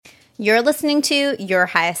You're listening to Your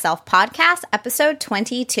Highest Self podcast, episode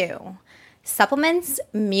 22. Supplements,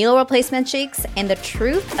 meal replacement shakes, and the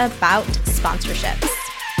truth about sponsorships.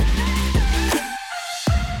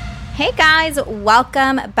 Hey guys,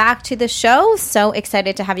 welcome back to the show. So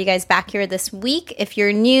excited to have you guys back here this week. If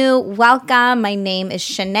you're new, welcome. My name is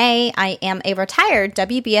Shanae. I am a retired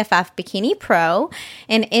WBFF Bikini Pro.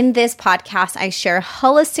 And in this podcast, I share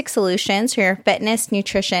holistic solutions for your fitness,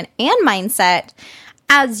 nutrition, and mindset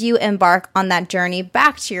as you embark on that journey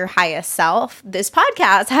back to your highest self. This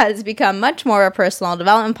podcast has become much more a personal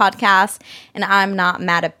development podcast, and I'm not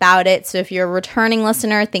mad about it. So if you're a returning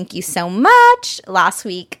listener, thank you so much. Last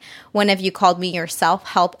week, one of you called me your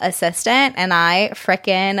self-help assistant, and I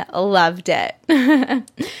freaking loved it.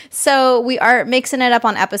 So we are mixing it up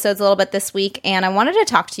on episodes a little bit this week, and I wanted to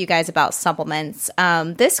talk to you guys about supplements.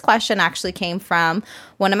 This question actually came from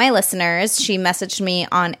one of my listeners. She messaged me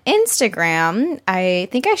on Instagram. I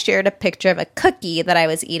think I shared a picture of a cookie that I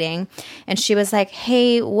was eating, and she was like,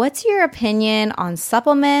 hey, what's your opinion on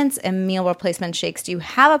supplements and meal replacement shakes? Do you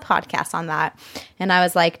have a podcast on that? And I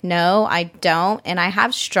was like, no, I don't, and I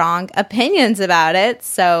have strong opinions about it,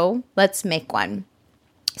 so let's make one.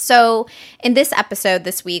 So in this episode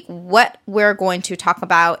this week, what we're going to talk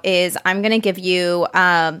about is I'm going to give you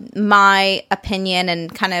my opinion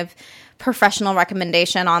and kind of professional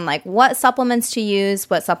recommendation on like what supplements to use,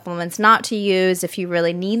 what supplements not to use if you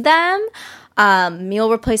really need them,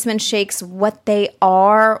 meal replacement shakes, what they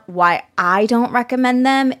are, why I don't recommend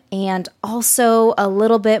them, and also a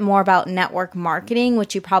little bit more about network marketing,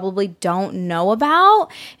 which you probably don't know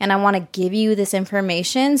about. And I want to give you this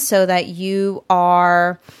information so that you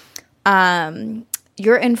are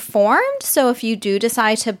you're informed. So if you do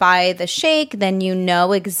decide to buy the shake, then you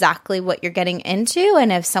know exactly what you're getting into.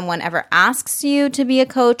 And if someone ever asks you to be a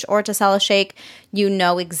coach or to sell a shake, you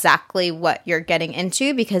know exactly what you're getting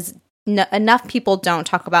into, because enough people don't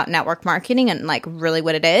talk about network marketing and like really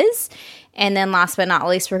what it is. And then last but not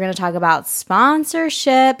least, we're going to talk about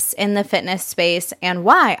sponsorships in the fitness space and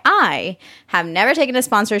why I have never taken a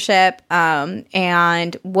sponsorship,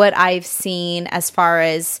 and what I've seen as far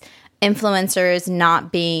as influencers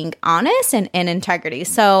not being honest and in integrity.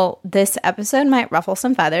 So this episode might ruffle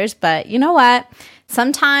some feathers, but you know what?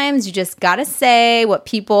 Sometimes you just gotta say what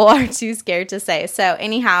people are too scared to say. So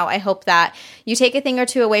anyhow, I hope that you take a thing or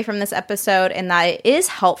two away from this episode and that it is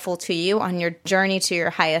helpful to you on your journey to your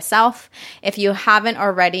highest self. If you haven't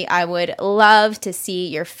already, I would love to see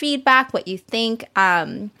your feedback, what you think.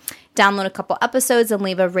 Download a couple episodes and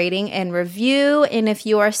leave a rating and review. And if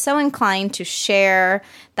you are so inclined to share,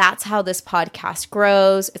 that's how this podcast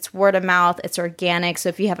grows. It's word of mouth. It's organic. So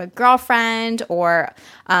if you have a girlfriend or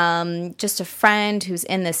just a friend who's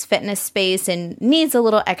in this fitness space and needs a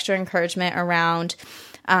little extra encouragement around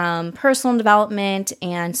personal development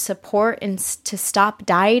and support and to stop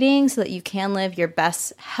dieting so that you can live your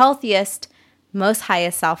best, healthiest, most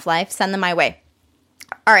highest self life, send them my way.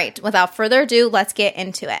 All right, without further ado, let's get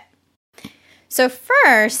into it. So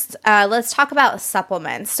first, let's talk about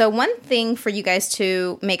supplements. So one thing for you guys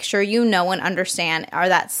to make sure you know and understand are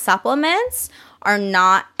that supplements are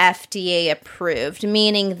not FDA approved,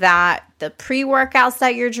 meaning that the pre-workouts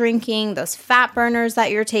that you're drinking, those fat burners that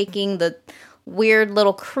you're taking, the weird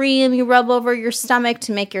little cream you rub over your stomach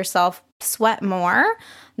to make yourself sweat more,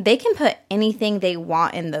 they can put anything they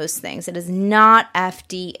want in those things. It is not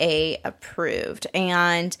FDA approved.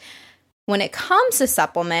 And when it comes to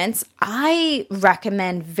supplements, I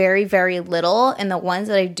recommend very, very little. And the ones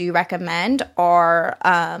that I do recommend are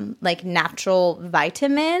like natural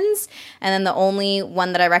vitamins. And then the only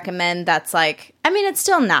one that I recommend that's like, I mean, it's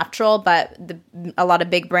still natural, but a lot of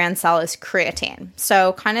big brands sell is creatine.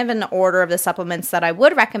 So kind of in the order of the supplements that I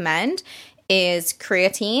would recommend is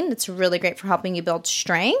creatine. It's really great for helping you build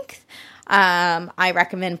strength. I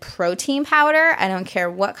recommend protein powder. I don't care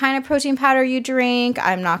what kind of protein powder you drink.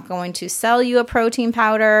 I'm not going to sell you a protein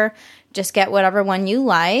powder. Just get whatever one you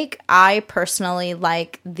like. I personally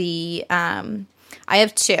like I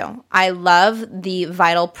have two. I love the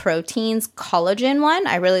Vital Proteins collagen one.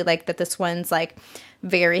 I really like that this one's like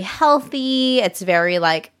very healthy. It's very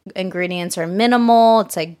like ingredients are minimal.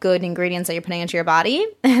 It's like good ingredients that you're putting into your body.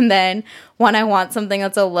 And then when I want something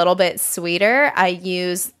that's a little bit sweeter, I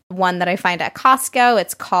use one that I find at Costco.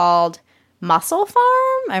 It's called Muscle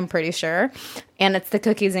Farm, I'm pretty sure. And it's the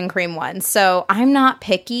cookies and cream one. So I'm not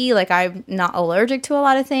picky. Like I'm not allergic to a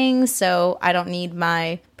lot of things. So I don't need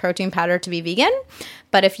my protein powder to be vegan.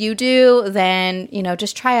 But if you do, then, you know,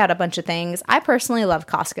 just try out a bunch of things. I personally love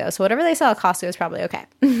Costco. So whatever they sell at Costco is probably okay.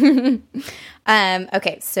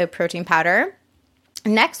 Okay, so protein powder.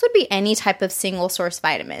 Next would be any type of single source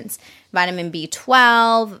vitamins. Vitamin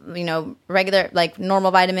B12, regular, like normal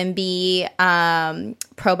vitamin B,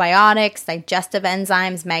 probiotics, digestive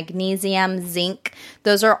enzymes, magnesium, zinc.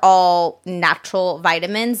 Those are all natural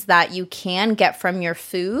vitamins that you can get from your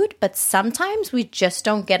food, but sometimes we just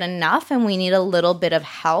don't get enough and we need a little bit of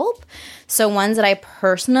help. So ones that I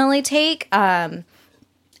personally take,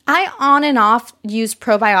 I on and off use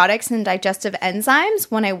probiotics and digestive enzymes.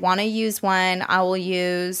 When I want to use one, I will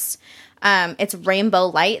use, it's Rainbow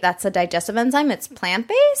Light. That's a digestive enzyme. It's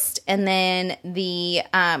plant-based. And then the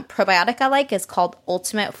probiotic I like is called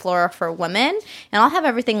Ultimate Flora for Women. And I'll have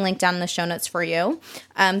everything linked down in the show notes for you.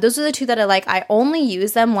 Those are the two that I like. I only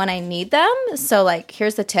use them when I need them. So like,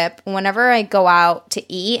 here's the tip. Whenever I go out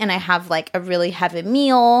to eat and I have like a really heavy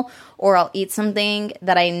meal, or I'll eat something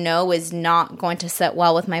that I know is not going to sit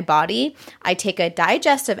well with my body, I take a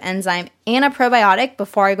digestive enzyme and a probiotic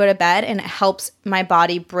before I go to bed, and it helps my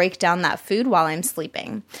body break down that food while I'm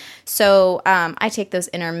sleeping. So I take those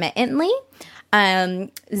intermittently.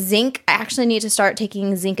 Zinc, I actually need to start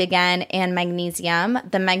taking zinc again, and magnesium.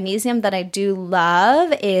 The magnesium that I do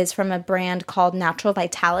love is from a brand called Natural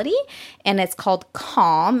Vitality, and it's called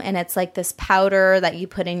Calm, and it's like this powder that you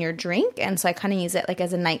put in your drink, and so I kind of use it like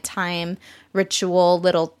as a nighttime ritual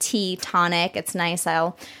little tea tonic. It's nice.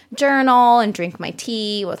 I'll journal and drink my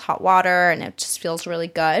tea with hot water, and it just feels really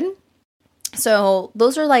good. So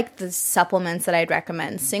those are like the supplements that I'd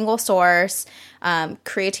recommend. Single source,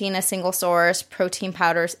 creatine a single source, protein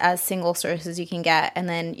powders as single sources you can get, and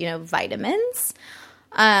then, vitamins.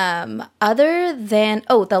 Other than,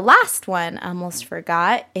 the last one I almost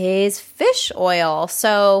forgot is fish oil.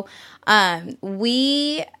 So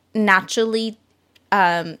we naturally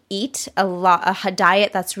eat a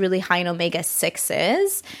diet that's really high in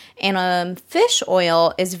omega-6s, and fish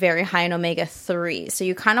oil is very high in omega-3. So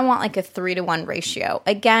you kind of want like a 3-to-1 ratio.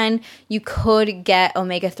 Again, you could get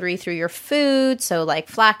omega-3 through your food, so like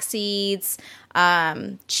flax seeds,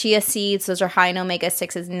 chia seeds, those are high in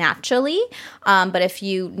omega-6s naturally. But if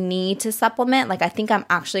you need to supplement, like I think I'm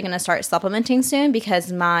actually going to start supplementing soon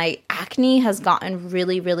because my acne has gotten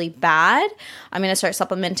really, really bad. I'm going to start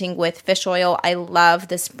supplementing with fish oil. I love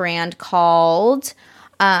this brand called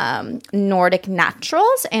Nordic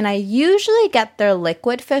Naturals, and I usually get their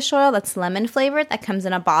liquid fish oil that's lemon flavored that comes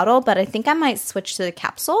in a bottle, but I think I might switch to the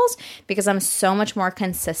capsules because I'm so much more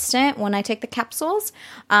consistent when I take the capsules.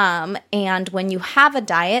 And when you have a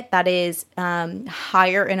diet that is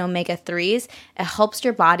higher in omega-3s, it helps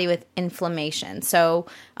your body with inflammation. So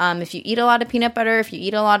if you eat a lot of peanut butter, if you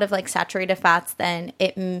eat a lot of like saturated fats, then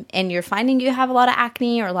and you're finding you have a lot of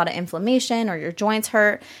acne or a lot of inflammation or your joints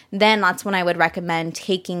hurt, then that's when I would recommend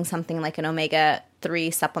taking something like an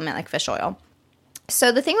omega-3 supplement like fish oil.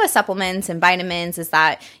 So the thing with supplements and vitamins is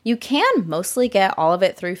that you can mostly get all of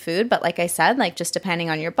it through food, but like I said, like just depending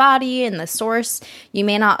on your body and the source, you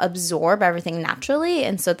may not absorb everything naturally,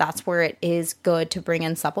 and so that's where it is good to bring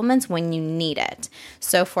in supplements when you need it.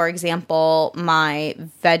 So for example, my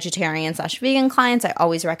vegetarian/vegan clients, I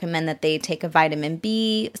always recommend that they take a vitamin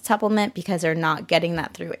B supplement because they're not getting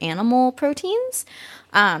that through animal proteins.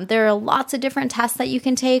 There are lots of different tests that you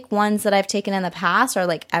can take. Ones that I've taken in the past are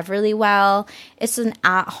like Everlywell. It's an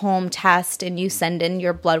at-home test, and you send in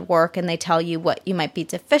your blood work and they tell you what you might be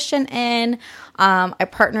deficient in. I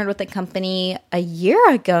partnered with a company a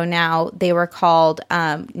year ago now. They were called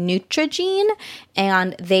Neutrogene,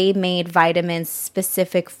 and they made vitamins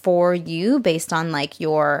specific for you based on like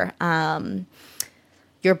your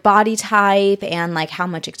body type and like how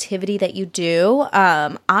much activity that you do.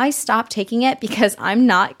 I stopped taking it because I'm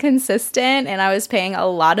not consistent, and I was paying a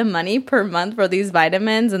lot of money per month for these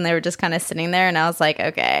vitamins, and they were just kind of sitting there, and I was like,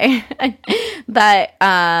 okay. But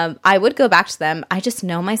I would go back to them. I just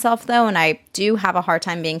know myself though, and I do have a hard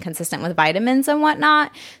time being consistent with vitamins and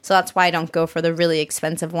whatnot. So that's why I don't go for the really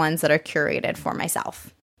expensive ones that are curated for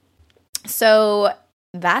myself. So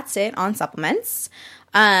that's it on supplements.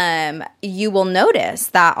 You will notice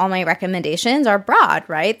that all my recommendations are broad,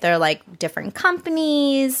 right? They're like different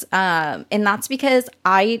companies. And that's because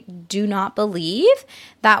I do not believe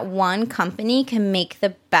that one company can make the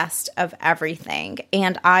best of everything.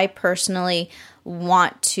 And I personally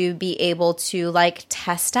want to be able to like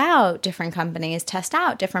test out different companies, test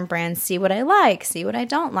out different brands, see what I like, see what I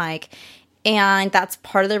don't like. And that's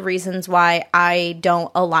part of the reasons why I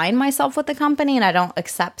don't align myself with the company and I don't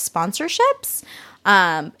accept sponsorships.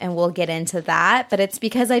 And we'll get into that, but it's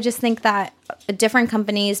because I just think that different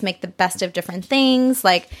companies make the best of different things.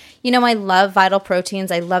 Like, I love Vital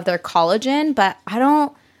Proteins. I love their collagen, but I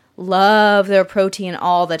don't love their protein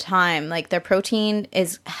all the time. Like, their protein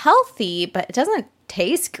is healthy, but it doesn't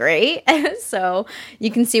tastes great. So you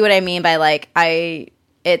can see what I mean by like,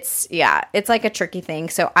 it's like a tricky thing.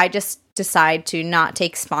 So I just decide to not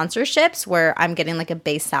take sponsorships where I'm getting like a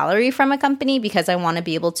base salary from a company because I want to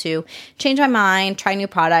be able to change my mind, try new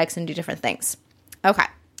products, and do different things. Okay,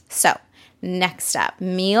 so next up,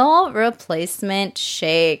 meal replacement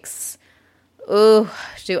shakes. Ooh,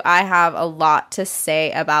 do I have a lot to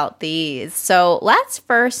say about these. So let's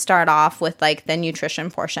first start off with like the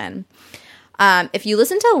nutrition portion. If you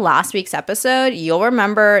listen to last week's episode, you'll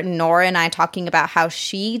remember Nora and I talking about how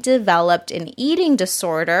she developed an eating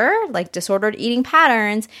disorder, like disordered eating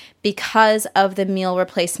patterns, because of the meal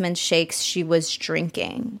replacement shakes she was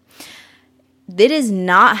drinking. It is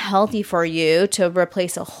not healthy for you to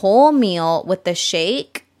replace a whole meal with the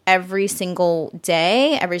shake every single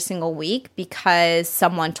day, every single week, because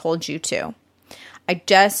someone told you to. I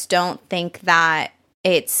just don't think that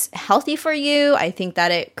it's healthy for you. I think that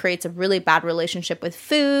it creates a really bad relationship with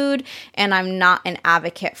food, and I'm not an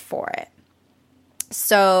advocate for it.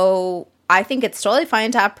 So I think it's totally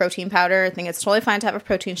fine to have protein powder. I think it's totally fine to have a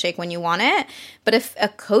protein shake when you want it. But if a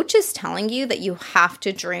coach is telling you that you have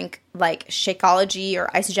to drink like Shakeology or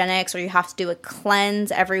Isagenix, or you have to do a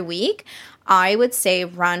cleanse every week, I would say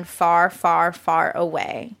run far, far, far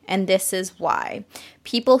away. And this is why.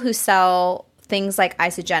 People who sell things like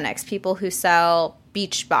Isagenix, people who sell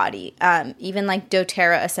Beachbody, even like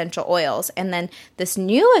doTERRA essential oils. And then this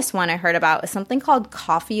newest one I heard about is something called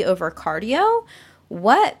Coffee Over Cardio.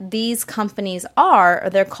 What these companies are,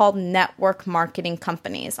 they're called network marketing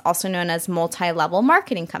companies, also known as multi-level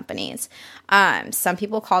marketing companies. Some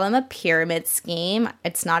people call them a pyramid scheme.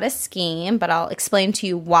 It's not a scheme, but I'll explain to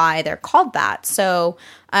you why they're called that. So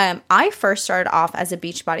I first started off as a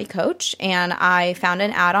Beachbody coach, and I found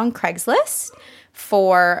an ad on Craigslist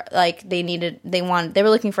for like they were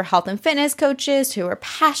looking for health and fitness coaches who were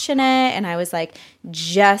passionate, and I was like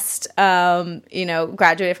just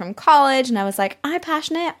graduated from college, and I was like, I'm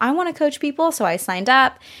passionate, I want to coach people. So I signed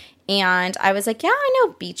up, and I was like, yeah, I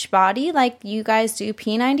know Beachbody, like you guys do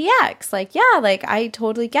P90X, like yeah, like I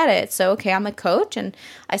totally get it. So okay, I'm a coach, and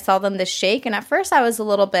I saw them this shake, and at first I was a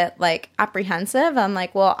little bit like apprehensive. I'm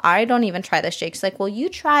like, well, I don't even try the shakes. Like, well, you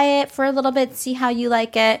try it for a little bit, see how you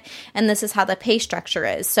like it, and this is how the pay structure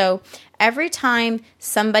is. So every time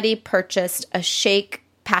somebody purchased a shake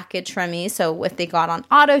package from me, so if they got on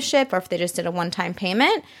auto ship or if they just did a one-time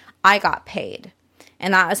payment, I got paid.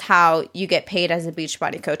 And that is how you get paid as a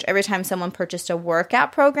Beachbody coach. Every time someone purchased a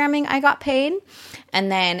workout programming, I got paid.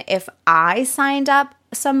 And then if I signed up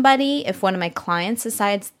somebody, if one of my clients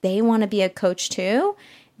decides they want to be a coach too,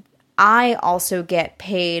 I also get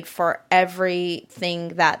paid for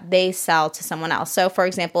everything that they sell to someone else. So for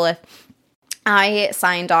example, if I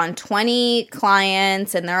signed on 20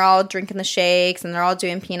 clients and they're all drinking the shakes and they're all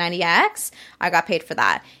doing P90X, I got paid for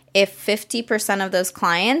that. If 50% of those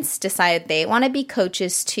clients decide they want to be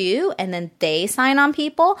coaches too, and then they sign on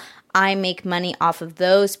people, I make money off of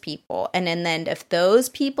those people. And then if those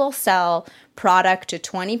people sell product to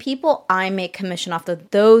 20 people, I make commission off of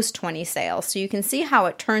those 20 sales. So you can see how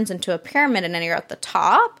it turns into a pyramid, and then you're at the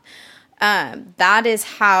top. That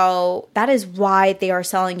is why they are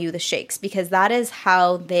selling you the shakes, because that is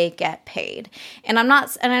how they get paid. And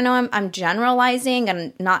I know I'm generalizing,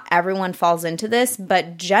 and not everyone falls into this,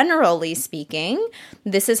 but generally speaking,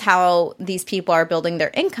 this is how these people are building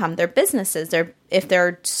their income, their businesses. If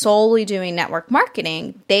they're solely doing network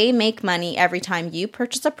marketing, they make money every time you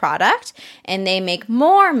purchase a product, and they make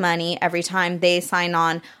more money every time they sign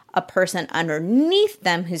on a person underneath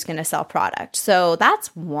them who's going to sell product. So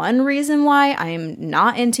that's one reason why I'm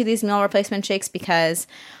not into these meal replacement shakes, because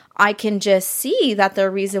I can just see that the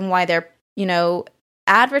reason why they're,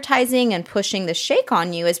 advertising and pushing the shake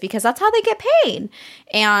on you is because that's how they get paid.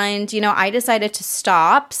 And, I decided to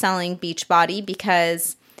stop selling Beachbody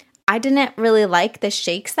because I didn't really like the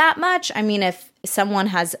shakes that much. I mean, if someone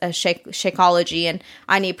has a Shakeology and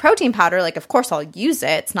I need protein powder, like, of course I'll use it.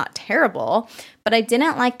 It's not terrible. But I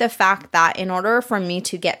didn't like the fact that in order for me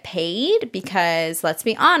to get paid, because let's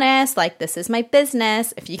be honest, like, this is my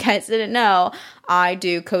business. If you guys didn't know, I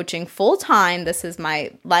do coaching full time. This is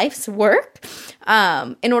my life's work.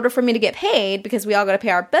 In order for me to get paid, because we all got to pay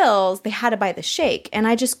our bills, they had to buy the shake. And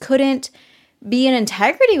I just couldn't be in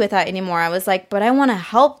integrity with that anymore. I was like, but I want to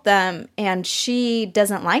help them, and she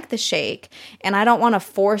doesn't like the shake, and I don't want to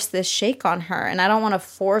force this shake on her, and I don't want to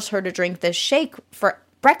force her to drink this shake for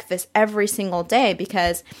breakfast every single day,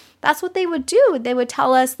 because that's what they would do. They would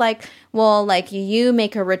tell us like, well, like, you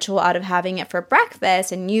make a ritual out of having it for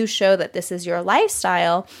breakfast, and you show that this is your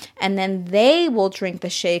lifestyle, and then they will drink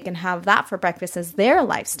the shake and have that for breakfast as their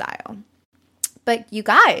lifestyle. But you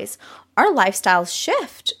guys, our lifestyles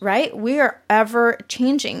shift, right? We are ever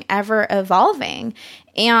changing, ever evolving.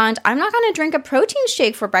 And I'm not going to drink a protein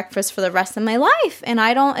shake for breakfast for the rest of my life. And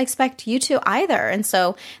I don't expect you to either. And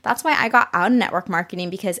so that's why I got out of network marketing,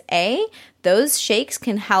 because those shakes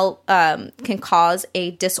can help, can cause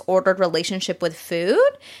a disordered relationship with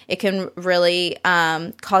food. It can really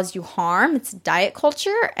cause you harm. It's diet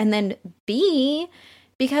culture. And then B,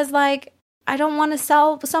 because like, I don't want to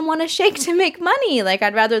sell someone a shake to make money. Like,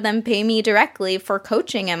 I'd rather them pay me directly for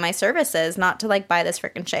coaching and my services, not to like buy this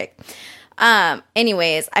freaking shake.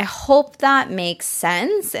 Anyways, I hope that makes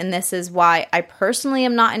sense. And this is why I personally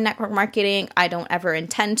am not in network marketing. I don't ever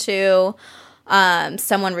intend to.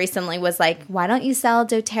 Someone recently was like, why don't you sell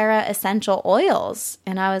doTERRA essential oils?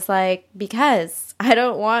 And I was like, because I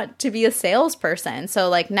don't want to be a salesperson. So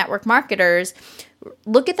like network marketers,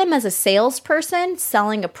 look at them as a salesperson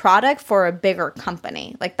selling a product for a bigger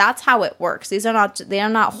company. Like that's how it works. They are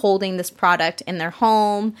not holding this product in their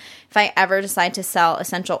home. If I ever decide to sell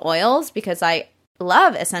essential oils, because I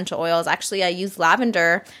love essential oils. Actually, I use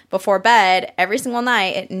lavender before bed every single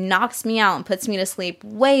night. It knocks me out and puts me to sleep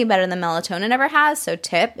way better than melatonin ever has. So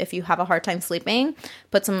tip, if you have a hard time sleeping,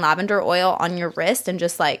 put some lavender oil on your wrist and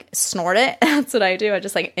just like snort it. That's what I do. I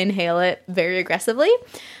just like inhale it very aggressively.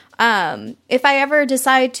 If I ever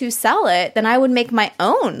decide to sell it, then I would make my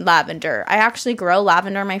own lavender. I actually grow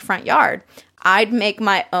lavender in my front yard. I'd make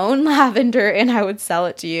my own lavender and I would sell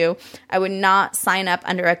it to you. I would not sign up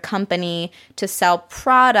under a company to sell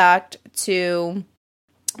product to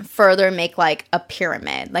further make like a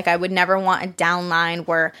pyramid. Like I would never want a downline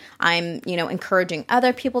where I'm, encouraging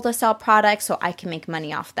other people to sell products so I can make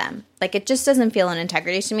money off them. Like it just doesn't feel an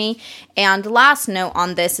integrity to me. And the last note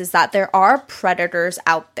on this is that there are predators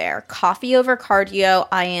out there. Coffee over cardio,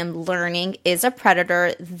 I am learning, is a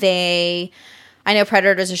predator. I know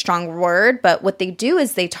predator is a strong word, but what they do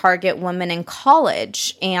is they target women in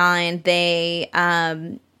college and they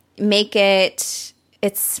make it,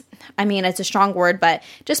 it's a strong word, but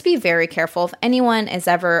just be very careful. If anyone is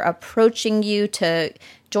ever approaching you to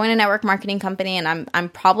join a network marketing company, and I'm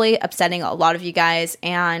probably upsetting a lot of you guys,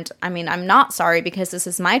 and I'm not sorry because this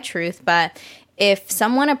is my truth, but if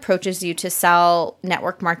someone approaches you to sell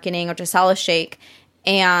network marketing or to sell a shake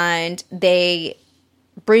and they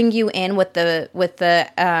bring you in with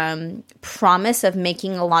the promise of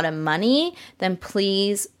making a lot of money, then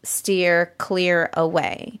please steer clear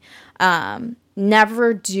away.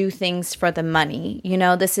 Never do things for the money.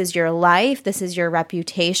 This is your life. This is your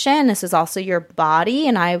reputation. This is also your body.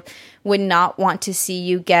 And I would not want to see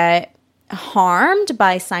you get harmed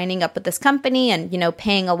by signing up with this company and,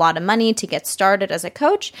 paying a lot of money to get started as a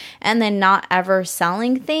coach and then not ever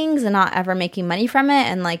selling things and not ever making money from it.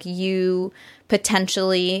 And like you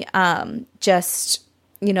potentially just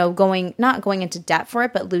not going into debt for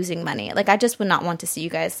it, but losing money. Like I just would not want to see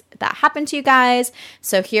that happen to you guys.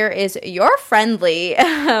 So here is your friendly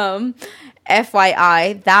FYI.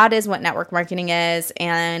 That is what network marketing is.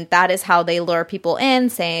 And that is how they lure people in,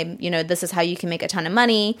 saying, this is how you can make a ton of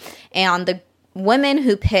money. And the women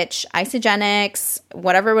who pitch Isagenix,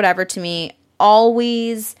 whatever to me,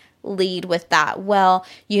 always lead with that. Well,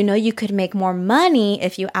 you could make more money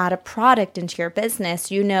if you add a product into your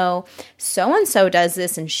business. So-and-so does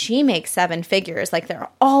this and she makes 7 figures. Like they're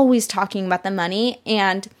always talking about the money.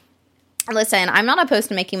 And listen, I'm not opposed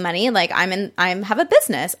to making money. Like I have a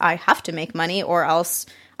business. I have to make money or else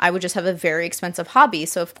I would just have a very expensive hobby.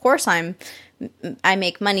 So of course I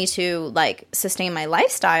make money to like sustain my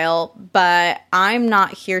lifestyle, but I'm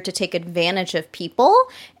not here to take advantage of people.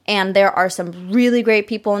 And there are some really great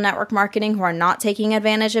people in network marketing who are not taking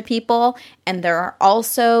advantage of people. And there are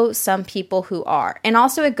also some people who are. And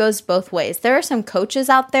also it goes both ways. There are some coaches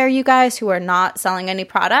out there, you guys, who are not selling any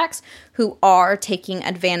products, who are taking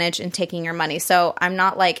advantage and taking your money. So I'm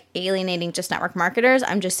not like alienating just network marketers.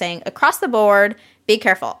 I'm just saying across the board, be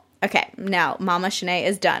careful. Okay, now Mama Shanae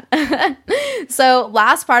is done. So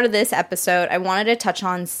last part of this episode, I wanted to touch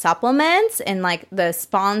on supplements and like the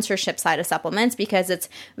sponsorship side of supplements because it's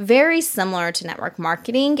very similar to network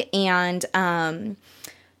marketing. And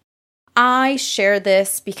I share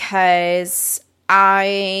this because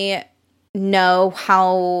I know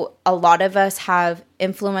how a lot of us have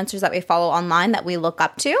influencers that we follow online that we look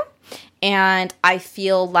up to. And I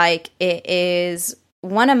feel like it is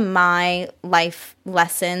one of my life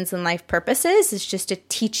lessons and life purposes is just to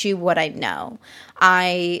teach you what I know.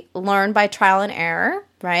 I learn by trial and error,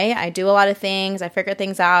 right? I do a lot of things. I figure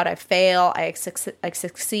things out. I fail. I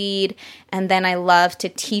succeed. And then I love to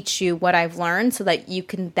teach you what I've learned so that you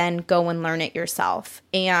can then go and learn it yourself.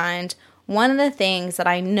 And one of the things that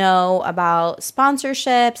I know about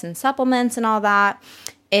sponsorships and supplements and all that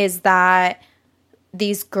is that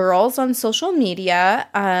these girls on social media,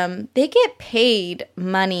 they get paid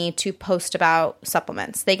money to post about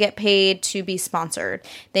supplements. They get paid to be sponsored.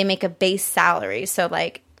 They make a base salary. So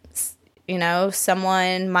like,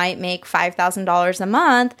 someone might make $5,000 a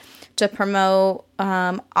month to promote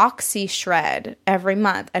OxyShred every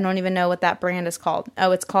month. I don't even know what that brand is called.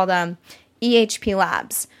 Oh, it's called EHP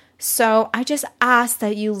Labs. So I just ask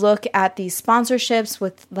that you look at these sponsorships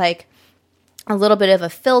with like a little bit of a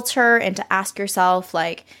filter and to ask yourself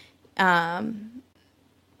like,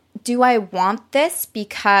 do I want this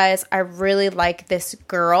because I really like this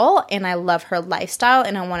girl and I love her lifestyle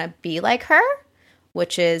and I want to be like her,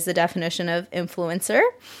 which is the definition of influencer?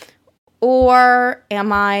 Or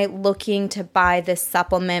am I looking to buy this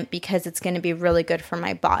supplement because it's going to be really good for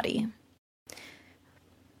my body?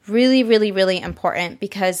 Really, really, really important,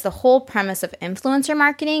 because the whole premise of influencer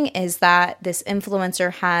marketing is that this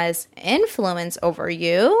influencer has influence over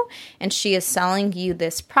you and she is selling you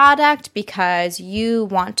this product because you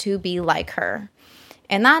want to be like her.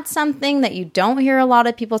 And that's something that you don't hear a lot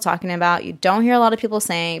of people talking about. You don't hear a lot of people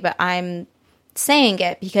saying, but I'm saying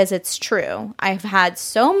it because it's true. I've had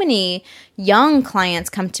so many young clients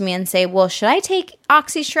come to me and say, well, should I take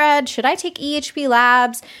OxyShred? Should I take EHP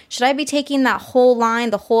Labs? Should I be taking that whole line,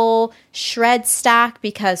 the whole shred stack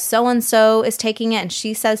because so-and-so is taking it and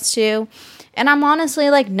she says to? And I'm honestly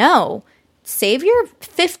like, no. Save your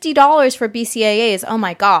 $50 for BCAAs. Oh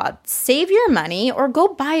my God. Save your money or go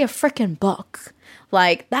buy a freaking book.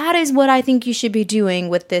 Like, that is what I think you should be doing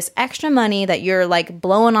with this extra money that you're like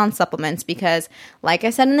blowing on supplements, because like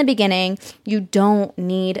I said in the beginning, you don't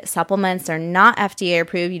need supplements. They're not FDA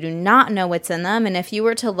approved. You do not know what's in them. And if you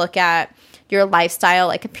were to look at your lifestyle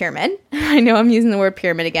like a pyramid, I know I'm using the word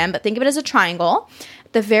pyramid again, but think of it as a triangle.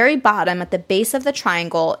 The very bottom, at the base of the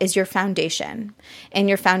triangle, is your foundation. And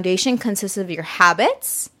your foundation consists of your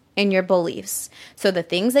habits and your beliefs. So the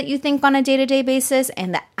things that you think on a day-to-day basis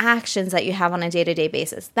and the actions that you have on a day-to-day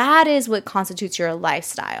basis, that is what constitutes your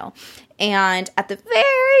lifestyle. And at the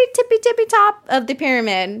very tippy top of the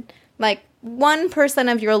pyramid, like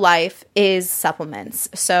 1% of your life is supplements.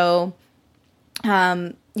 So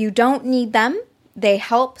you don't need them. They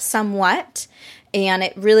help somewhat. And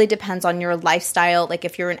it really depends on your lifestyle. Like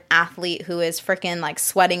if you're an athlete who is freaking like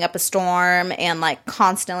sweating up a storm and like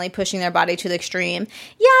constantly pushing their body to the extreme,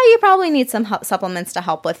 yeah, you probably need some supplements to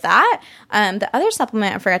help with that. The other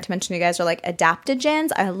supplement I forgot to mention to you guys are like adaptogens.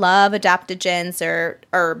 I love adaptogens. They're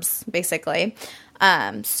herbs, basically.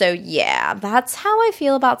 So yeah, that's how I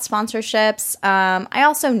feel about sponsorships. I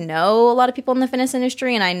also know a lot of people in the fitness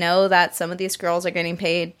industry, and I know that some of these girls are getting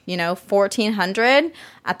paid, $1,400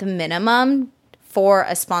 at the minimum for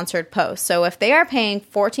a sponsored post. So if they are paying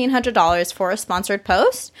 $1,400 for a sponsored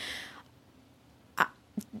post,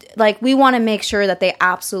 like we want to make sure that they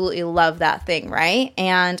absolutely love that thing, right?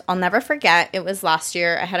 And I'll never forget, it was last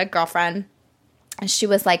year, I had a girlfriend and she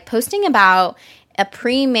was like posting about a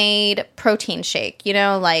pre-made protein shake,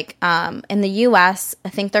 like in the US, I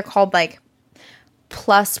think they're called like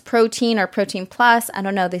Plus Protein or Protein Plus. I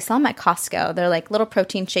don't know. They sell them at Costco. They're like little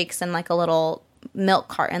protein shakes in like a little milk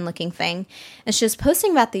carton looking thing. And she was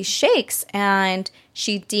posting about these shakes and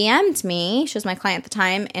she DM'd me. She was my client at the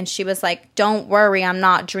time. And she was like, don't worry, I'm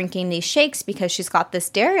not drinking these shakes because she's got this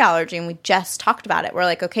dairy allergy. And we just talked about it. We're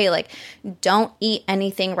like, okay, like don't eat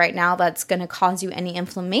anything right now that's going to cause you any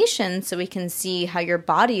inflammation so we can see how your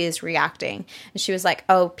body is reacting. And she was like,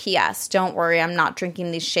 oh, P.S., don't worry, I'm not drinking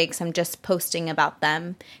these shakes. I'm just posting about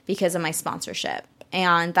them because of my sponsorship.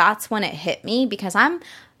 And that's when it hit me, because I'm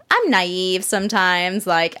naive sometimes.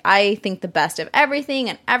 Like I think the best of everything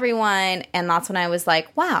and everyone. And that's when I was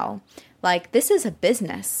like, wow, like this is a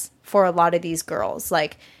business for a lot of these girls.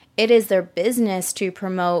 Like it is their business to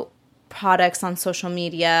promote products on social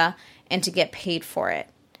media and to get paid for it.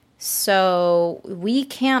 So we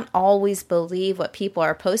can't always believe what people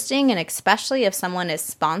are posting. And especially if someone is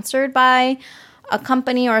sponsored by a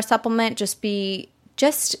company or a supplement, just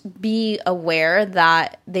be aware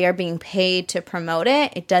that they are being paid to promote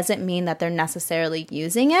it. It doesn't mean that they're necessarily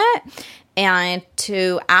using it. And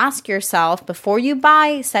to ask yourself before you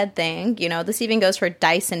buy said thing, this even goes for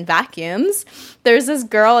Dyson vacuums. There's this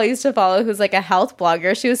girl I used to follow who's like a health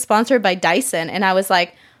blogger. She was sponsored by Dyson. And I was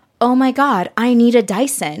like, oh my God, I need a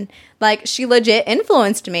Dyson. Like she legit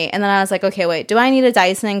influenced me. And then I was like, okay, wait, do I need a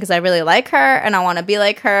Dyson because I really like her and I want to be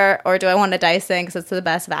like her? Or do I want a Dyson because it's the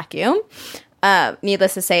best vacuum?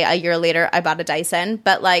 Needless to say, a year later, I bought a Dyson,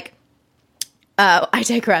 but I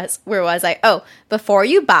digress. Where was I? Oh, before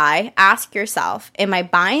you buy, ask yourself, am I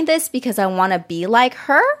buying this because I want to be like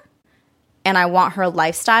her and I want her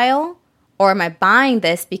lifestyle? Or am I buying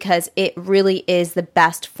this because it really is the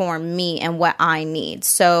best for me and what I need?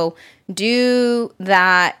 So do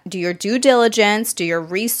that, do your due diligence, do your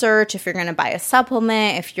research. If you're going to buy a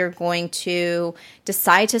supplement, if you're going to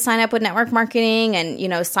decide to sign up with network marketing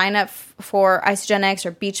and, sign up for Isagenix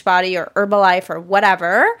or Beachbody or Herbalife or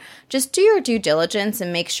whatever, just do your due diligence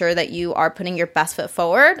and make sure that you are putting your best foot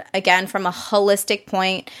forward. Again, from a holistic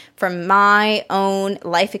point, from my own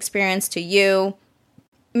life experience to you,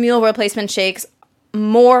 meal replacement shakes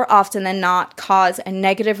more often than not cause a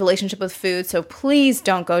negative relationship with food. So please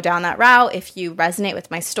don't go down that route if you resonate with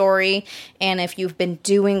my story and if you've been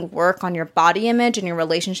doing work on your body image and your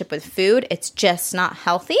relationship with food. It's just not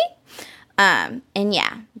healthy. And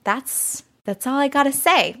yeah, that's all I gotta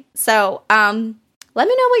say. So let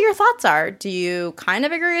me know what your thoughts are. Do you kind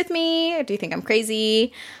of agree with me? Do you think I'm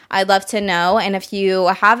crazy? I'd love to know. And if you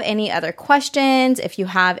have any other questions, if you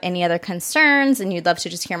have any other concerns and you'd love to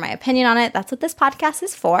just hear my opinion on it, that's what this podcast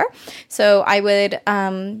is for. So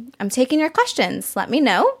I'm taking your questions. Let me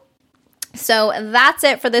know. So that's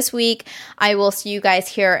it for this week. I will see you guys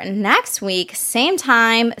here next week. Same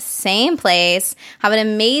time, same place. Have an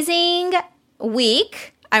amazing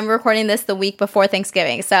week. I'm recording this the week before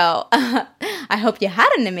Thanksgiving, so I hope you had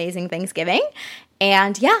an amazing Thanksgiving.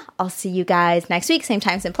 And yeah, I'll see you guys next week, same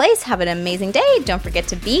time, same place. Have an amazing day. Don't forget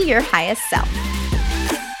to be your highest self.